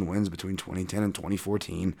decision wins between 2010 and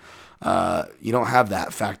 2014. You don't have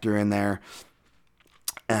that factor in there.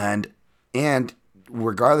 And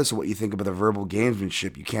regardless of what you think about the verbal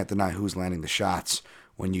gamesmanship, you can't deny who's landing the shots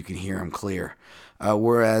when you can hear him clear.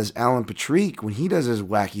 Whereas Alan Patrick, when he does his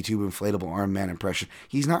wacky tube inflatable arm man impression,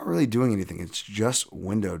 he's not really doing anything. It's just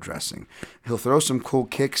window dressing. He'll throw some cool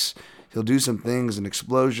kicks. He'll do some things and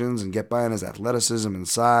explosions and get by on his athleticism and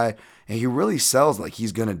size. And he really sells like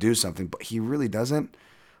he's going to do something, but he really doesn't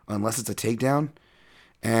unless it's a takedown.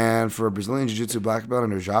 And for a Brazilian Jiu-Jitsu black belt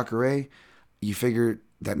under Jacare, you figure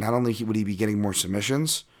that not only would he be getting more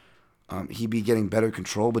submissions, he'd be getting better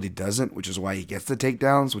control, but he doesn't, which is why he gets the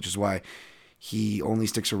takedowns, which is why he only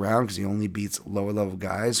sticks around, because he only beats lower level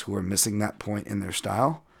guys who are missing that point in their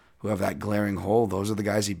style, who have that glaring hole. Those are the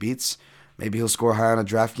guys he beats. Maybe he'll score high on a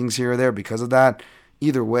DraftKings here or there because of that.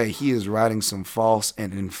 Either way, he is riding some false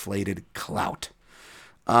and inflated clout.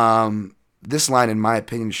 This line, in my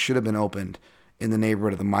opinion, should have been opened in the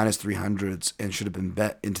neighborhood of the minus 300s and should have been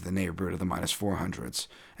bet into the neighborhood of the minus 400s.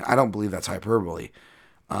 And I don't believe that's hyperbole.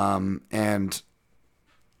 And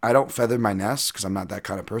I don't feather my nest because I'm not that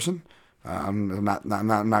kind of person. I'm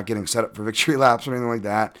not getting set up for victory laps or anything like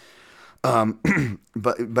that.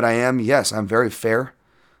 But I am, yes, I'm very fair.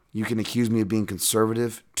 You can accuse me of being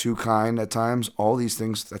conservative, too kind at times, all these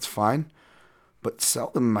things, that's fine. But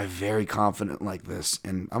seldom am I very confident like this.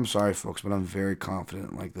 And I'm sorry, folks, but I'm very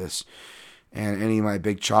confident like this. And any of my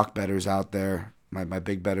big chalk bettors out there, my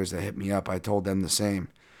big bettors that hit me up, I told them the same.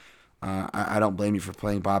 I don't blame you for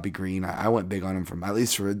playing Bobby Green. I went big on him at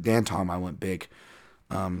least for Dan Tom, I went big.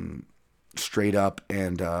 Straight up,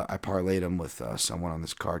 and I parlayed him with someone on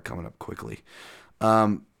this card coming up quickly,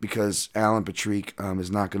 because Alan Patrick is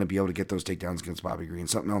not going to be able to get those takedowns against Bobby Green.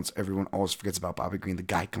 Something else everyone always forgets about Bobby Green: the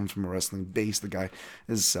guy comes from a wrestling base. The guy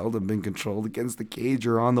has seldom been controlled against the cage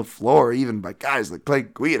or on the floor, even by guys like Clay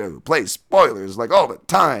Guida, who plays spoilers like all the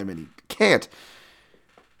time, and he can't.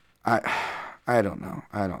 I don't know.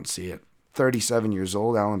 I don't see it. 37 years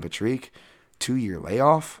old, Alan Patrick, 2-year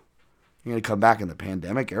layoff. You're going to come back in the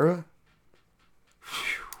pandemic era?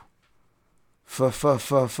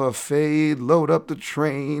 Fade, load up the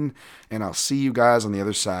train, and I'll see you guys on the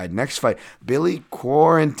other side. Next fight, Billy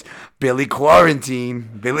Quarantino,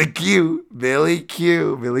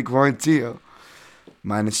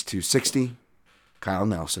 minus 260, Kyle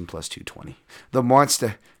Nelson plus 220. The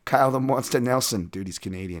monster, Kyle the Monster Nelson. Dude, he's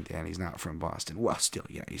Canadian, Dan. He's not from Boston. Well, still,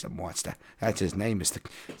 yeah, he's a monster. That's his name.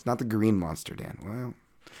 It's not the Green Monster, Dan. Well,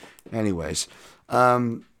 anyways,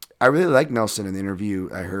 I really liked Nelson in the interview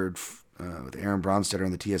I heard with Aaron Bronstetter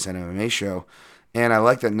on the TSN MMA show. And I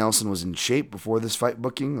like that Nelson was in shape before this fight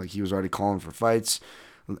booking. Like, he was already calling for fights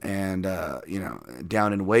and,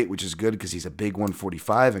 down in weight, which is good because he's a big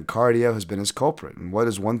 145, and cardio has been his culprit. And what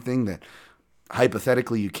is one thing that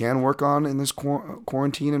hypothetically you can work on in this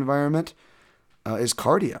quarantine environment is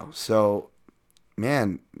cardio. So,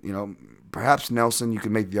 man, perhaps Nelson, you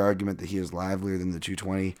could make the argument that he is livelier than the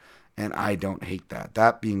 220, and I don't hate that.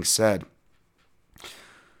 That being said,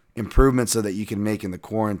 improvements so that you can make in the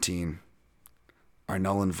quarantine are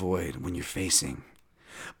null and void when you're facing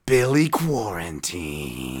Billy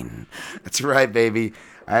Quarantine. That's right, baby.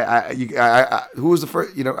 Who was the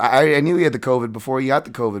first? I knew he had the COVID before he got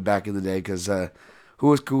the COVID back in the day, because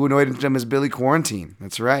who anointed him as Billy Quarantine?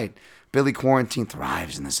 That's right. Billy Quarantine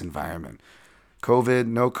thrives in this environment. COVID,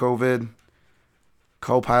 no COVID,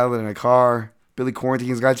 co-pilot in a car. Billy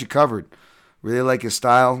Quarantine's got you covered. Really like his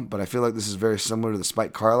style, but I feel like this is very similar to the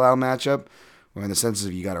Spike Carlisle matchup, or in the sense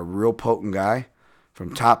of you got a real potent guy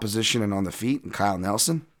from top position and on the feet, and Kyle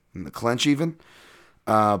Nelson, in the clinch even.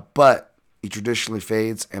 But he traditionally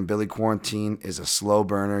fades, and Billy Quarantine is a slow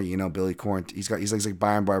burner. You know, Billy Quarantine, he's like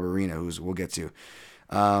Brian Barberina, who's we'll get to.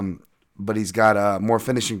 But he's got more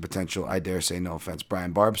finishing potential, I dare say, no offense,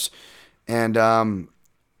 Brian Barbs. And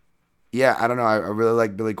yeah, I don't know. I really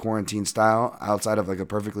like Billy Quarantine's style outside of like a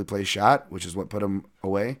perfectly placed shot, which is what put him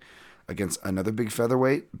away against another big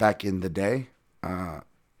featherweight back in the day.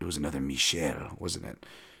 It was another Michel, wasn't it?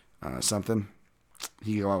 Something.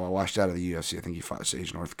 He got washed out of the UFC. I think he fought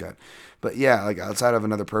Sage Northcutt. But yeah, like outside of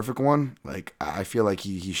another perfect one, like I feel like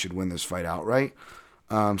he should win this fight outright.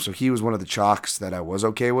 So he was one of the chalks that I was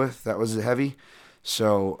okay with. That was heavy.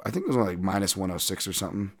 So I think it was like minus 106 or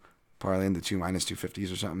something. Probably in the minus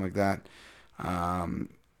 250s or something like that.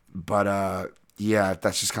 Yeah, if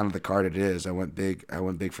that's just kind of the card it is. I went big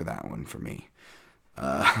for that one for me.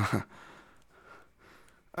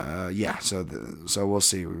 Yeah, so we'll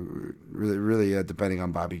see. Really depending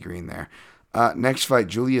on Bobby Green there. Next fight,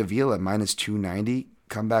 Julia Avila minus 290.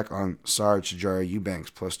 Comeback on Sarge Sijara Eubanks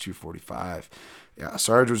plus 245. Yeah,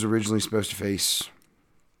 Sarge was originally supposed to face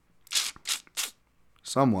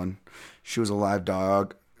someone. She was a live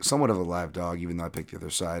dog. Somewhat of a live dog, even though I picked the other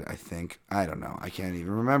side, I think. I don't know. I can't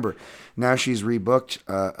even remember. Now she's rebooked.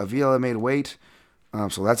 Avila made weight,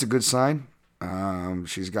 so that's a good sign.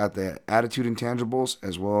 She's got the attitude intangibles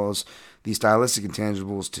as well as the stylistic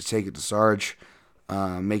intangibles to take it to Sarge,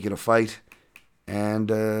 make it a fight. And,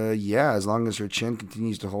 yeah, as long as her chin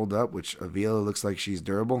continues to hold up, which Avila looks like she's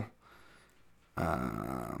durable,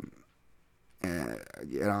 I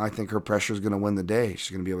think her pressure is going to win the day. She's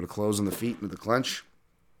going to be able to close on the feet into the clinch.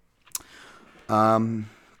 Probably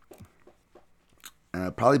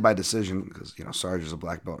by decision, because, Sarge is a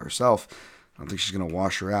black belt herself. I don't think she's going to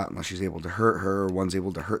wash her out unless she's able to hurt her or one's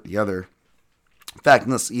able to hurt the other. In fact,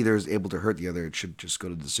 unless either is able to hurt the other, it should just go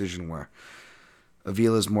to decision where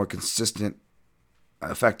Avila's more consistent,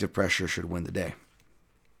 effective pressure should win the day.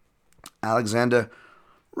 Alexander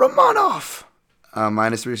Romanov,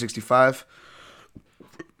 minus 365.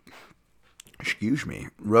 Excuse me.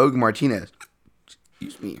 Rogue Martinez.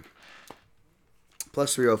 Excuse me.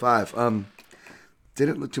 Plus 305.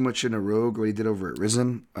 Didn't look too much into Rogue, what he did over at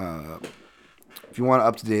Risen. If you want an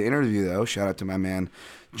up-to-date interview, though, shout out to my man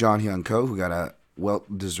John Hyun Ko, who got a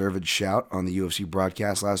well-deserved shout on the UFC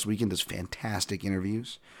broadcast last weekend. Does fantastic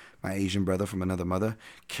interviews. My Asian brother from another mother,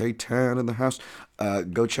 K-Tan in the house.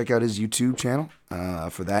 Go check out his YouTube channel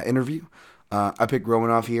for that interview. I picked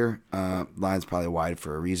Romanov here. Line's probably wide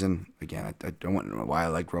for a reason. Again, I don't know why I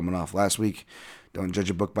liked Romanov last week. Don't judge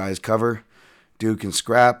a book by his cover. Dude can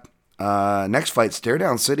scrap. Next fight, Stare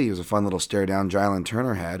Down City. It was a fun little stare down Jalen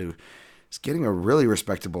Turner had, who is getting a really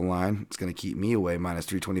respectable line. It's going to keep me away, minus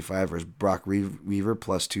 325 versus Brock Weaver,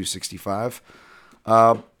 plus 265.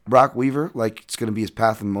 Brock Weaver, like it's going to be his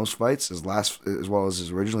path in most fights, as well as his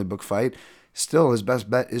originally booked fight. Still, his best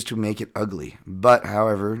bet is to make it ugly. But,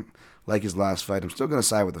 however, like his last fight, I'm still going to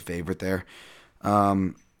side with the favorite there.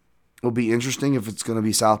 It'll be interesting if it's going to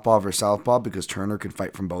be southpaw versus southpaw, because Turner can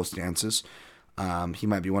fight from both stances. He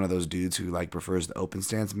might be one of those dudes who prefers the open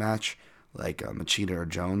stance match, like Machida or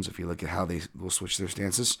Jones, if you look at how they will switch their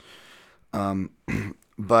stances. Yeah,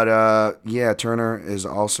 Turner is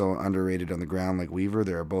also underrated on the ground like Weaver.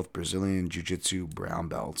 They're both Brazilian Jiu-Jitsu brown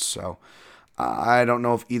belts. So I don't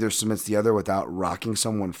know if either submits the other without rocking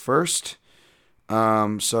someone first.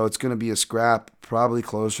 So it's going to be a scrap, probably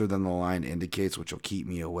closer than the line indicates, which will keep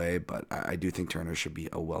me away. But I do think Turner should be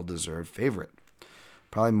a well-deserved favorite.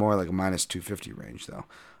 Probably more like a minus 250 range, though.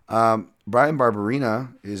 Brian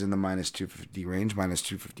Barberina is in the minus 250 range, minus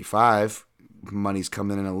 255. Money's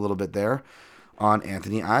coming in a little bit there on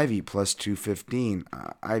Anthony Ivy, plus 215.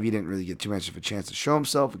 Ivy didn't really get too much of a chance to show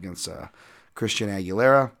himself against Christian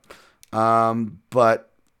Aguilera.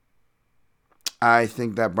 But I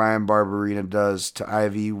think that Brian Barberina does to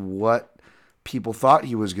Ivy what people thought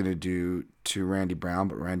he was going to do to Randy Brown,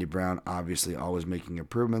 but Randy Brown obviously always making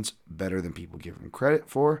improvements, better than people give him credit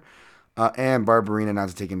for. And Barberina, not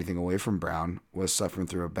to take anything away from Brown, was suffering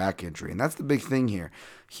through a back injury. And that's the big thing here.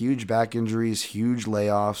 Huge back injuries, huge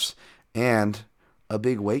layoffs, and a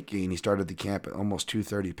big weight gain. He started the camp at almost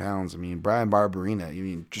 230 pounds. I mean, Brian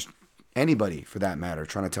Barberina, just anybody for that matter,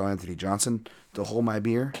 trying to tell Anthony Johnson to hold my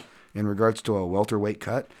beer in regards to a welterweight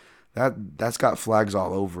cut, That's got flags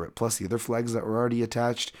all over it. Plus the other flags that were already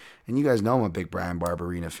attached. And you guys know I'm a big Brian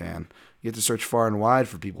Barberina fan. You have to search far and wide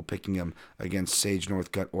for people picking him against Sage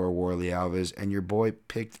Northcutt or Warley Alves, and your boy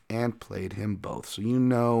picked and played him both. So you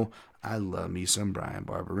know I love me some Brian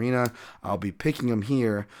Barberina. I'll be picking him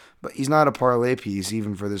here, but he's not a parlay piece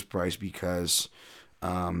even for this price because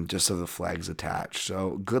just of the flags attached.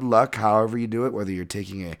 So good luck however you do it, whether you're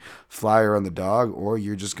taking a flyer on the dog or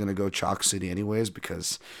you're just going to go Chalk City anyways,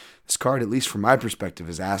 because this card, at least from my perspective,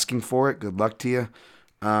 is asking for it. Good luck to you.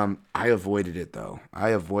 I avoided it, though. I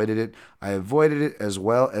avoided it as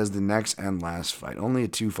well as the next and last fight. Only a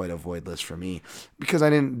 2-fight avoid list for me because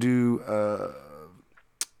I didn't do,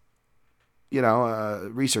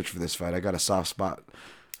 research for this fight. I got a soft spot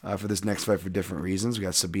for this next fight for different reasons. We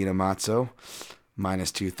got Sabina Matzo,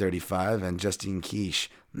 minus 235, and Justine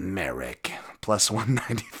Kish, Merrick, plus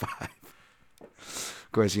 195.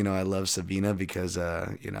 Of course, I love Sabina because,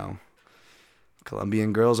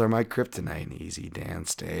 Colombian girls are my kryptonite. Easy, Dan.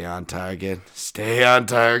 Stay on target. Stay on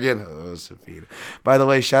target. Oh, Sabina. By the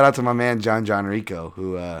way, shout out to my man John Rico,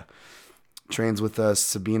 who trains with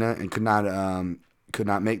Sabina and could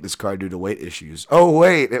not make this card due to weight issues. Oh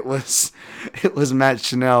wait, it was Matt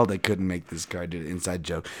Chanel that couldn't make this card due to inside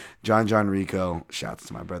joke. John Rico, shouts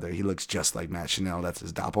to my brother. He looks just like Matt Chanel. That's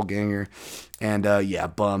his doppelganger. And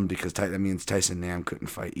bummed because that means Tyson Nam couldn't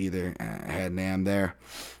fight either. I had Nam there.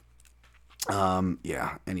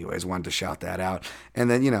 Anyways, wanted to shout that out. And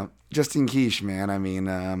then, Justine Kish, man, I mean,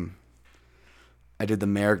 I did the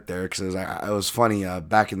Merrick there because it was funny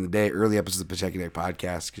back in the day, early episodes of the Pacheco Neck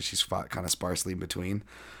podcast, because she's fought kind of sparsely in between.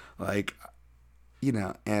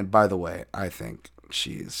 And by the way, I think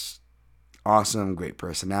she's awesome, great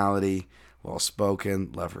personality,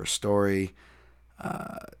 well-spoken, love her story,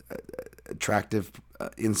 attractive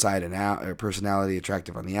inside and out, her personality,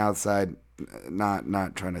 attractive on the outside.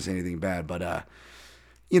 Not trying to say anything bad, but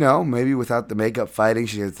maybe without the makeup fighting,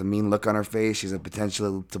 she has a mean look on her face. She's a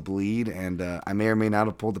potential to bleed, and I may or may not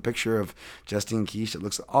have pulled a picture of Justine Kish. It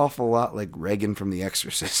looks an awful lot like Reagan from The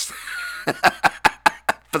Exorcist,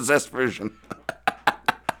 possessed version.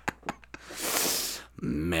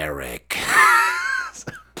 Merrick.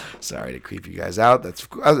 Sorry to creep you guys out. That's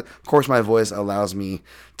of course my voice allows me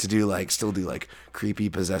to still do creepy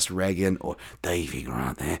possessed Reagan or Davy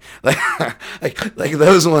Grant. Like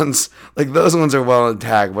those ones are well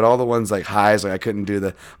intact, but all the ones like highs, I couldn't do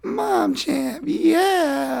the mom champ.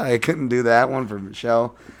 Yeah, I couldn't do that one for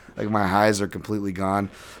Michelle. Like my highs are completely gone.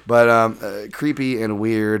 But creepy and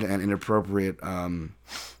weird and inappropriate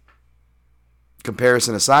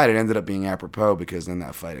comparison aside, it ended up being apropos because in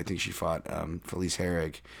that fight, I think she fought Felice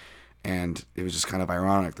Herrig. And it was just kind of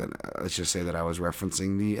ironic that, let's just say that I was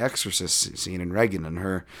referencing the Exorcist scene in Reagan and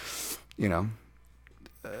her,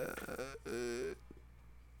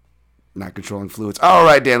 not controlling fluids. All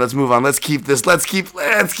right, Dan, let's move on. Let's keep it. Let's keep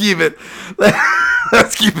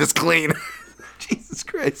this clean. Jesus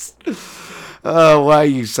Christ. Why are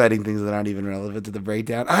you citing things that aren't even relevant to the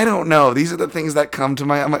breakdown? I don't know. These are the things that come to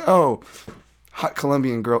I'm like, oh, hot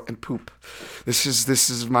Colombian girl and poop. This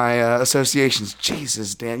is my associations.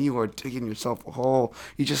 Jesus, Dan, you are digging yourself a hole.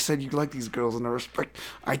 You just said you like these girls and I respect.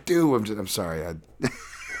 I do. I'm sorry.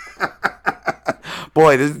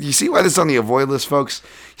 Boy, you see why this is on the avoid list, folks?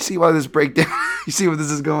 You see why this breakdown? You see where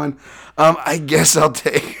this is going? I guess I'll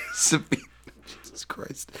take Sabina. Jesus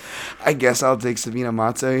Christ. I guess I'll take Sabina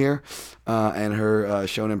Matzo here. And her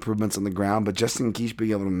showing improvements on the ground. But Justine Kish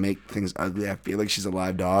being able to make things ugly, I feel like she's a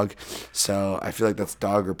live dog. So I feel like that's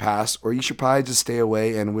dog or pass. Or you should probably just stay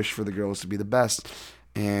away and wish for the girls to be the best.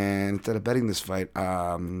 And instead of betting this fight,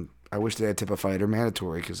 I wish they had tip a fighter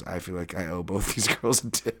mandatory because I feel like I owe both these girls a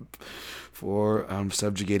tip for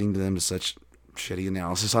subjugating them to such shitty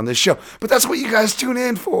analysis on this show. But that's what you guys tune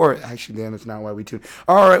in for. Actually, Dan, that's not why we tune.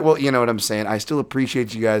 All right, well, you know what I'm saying. I still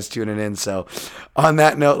appreciate you guys tuning in. So on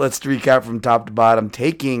that note, let's recap from top to bottom.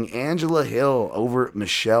 Taking Angela Hill over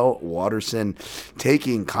Michelle Watterson.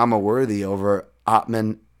 Taking Kama Worthy over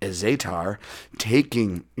Atman Ezatar.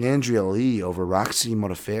 Taking Andrea Lee over Roxy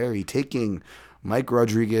Modafferi. Taking Mike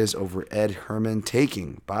Rodriguez over Ed Herman.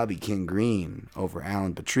 Taking Bobby King Green over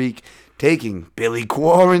Alan Patrick. Taking Billy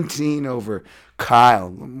Quarantine over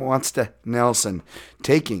Kyle Monster Nelson.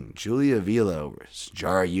 Taking Julia Vila over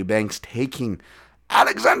Jara Eubanks. Taking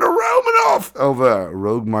Alexander Romanov over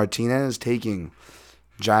Rogue Martinez. Taking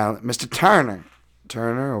Mr.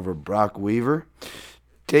 Turner over Brock Weaver.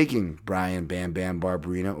 Taking Brian Bam Bam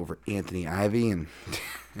Barberina over Anthony Ivy. And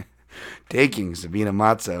taking Sabina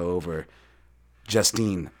Matzo over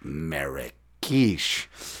Justine Merrick Kish.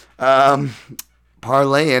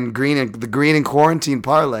 Parlay and the green and quarantine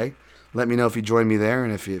parlay. Let me know if you join me there,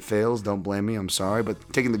 and if it fails, don't blame me. I'm sorry, but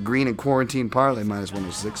taking the green and quarantine parlay minus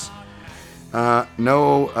 106.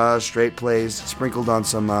 No straight plays, sprinkled on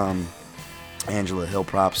some Angela Hill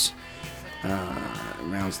props.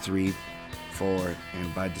 Rounds 3, 4,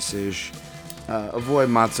 and by decision. Avoid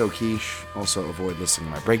Matzo Quiche. Also avoid listening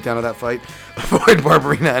to my breakdown of that fight. Avoid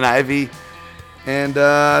Barbarina and Ivy. And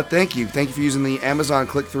thank you. Thank you for using the Amazon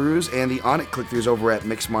click-throughs and the Onnit click-throughs over at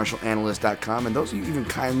mixedmartialanalyst.com. And those of you even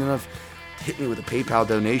kind enough to hit me with the PayPal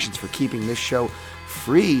donations for keeping this show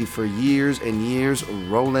free for years and years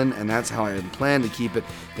rolling. And that's how I plan to keep it.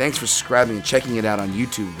 Thanks for subscribing and checking it out on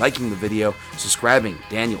YouTube, liking the video, subscribing,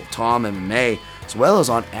 Daniel, Tom, MMA, as well as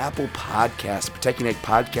on Apple Podcasts, Protect Your Neck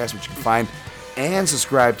Podcast, which you can find and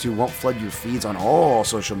subscribe to. Won't flood your feeds on all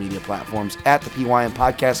social media platforms at the PYM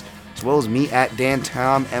Podcast, as well as me at Dan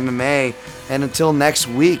Tom MMA. And until next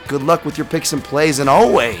week, good luck with your picks and plays, and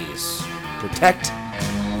always protect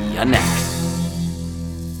your neck.